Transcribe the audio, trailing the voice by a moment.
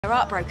her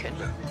heart broken.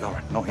 Look,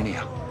 Lauren, not in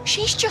here.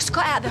 She's just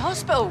got out of the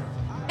hospital.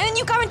 And then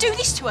you go and do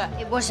this to her.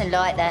 It wasn't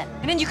like that.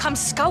 And then you come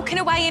skulking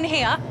away in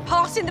here,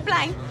 passing the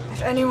blame.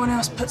 If anyone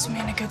else puts me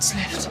in a good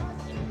lift.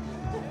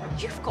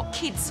 You've got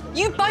kids.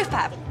 You both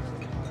have.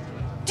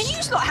 Do you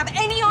lot have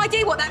any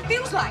idea what that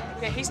feels like?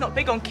 Yeah, he's not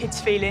big on kids'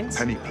 feelings.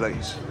 Penny,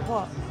 please.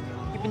 What?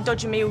 You've been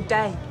dodging me all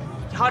day.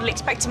 You hardly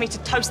expected me to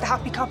toast the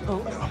happy couple.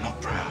 Look, I'm not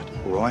proud,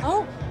 all right?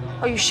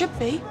 Oh, you should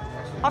be.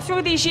 After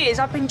all these years,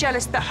 I've been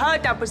jealous that her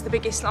dad was the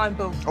biggest slime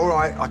ball. All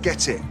right, I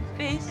get it.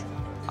 This?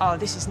 Oh,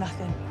 this is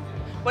nothing.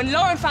 When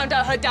Lauren found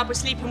out her dad was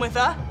sleeping with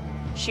her,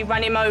 she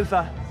ran him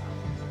over.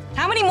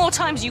 How many more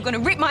times are you going to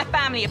rip my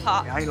family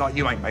apart? It ain't like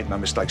you ain't made no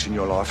mistakes in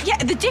your life. Yeah,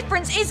 the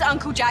difference is,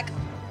 Uncle Jack,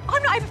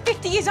 I'm not over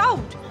 50 years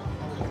old.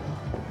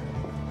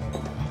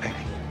 Penny.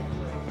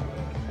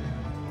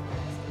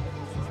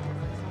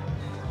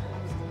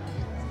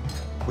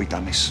 We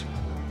done this.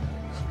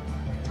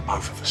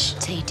 Both of us.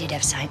 So you did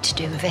have something to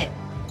do with it.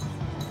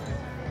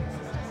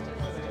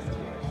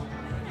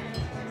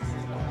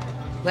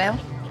 Well,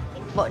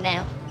 what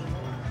now?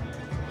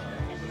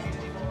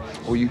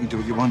 Or you can do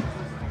what you want.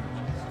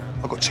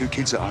 I've got 2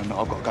 kids at home that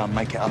I've got to go and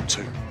make it up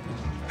to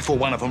before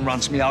one of them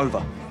runs me over.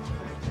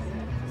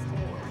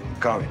 I'm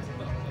going.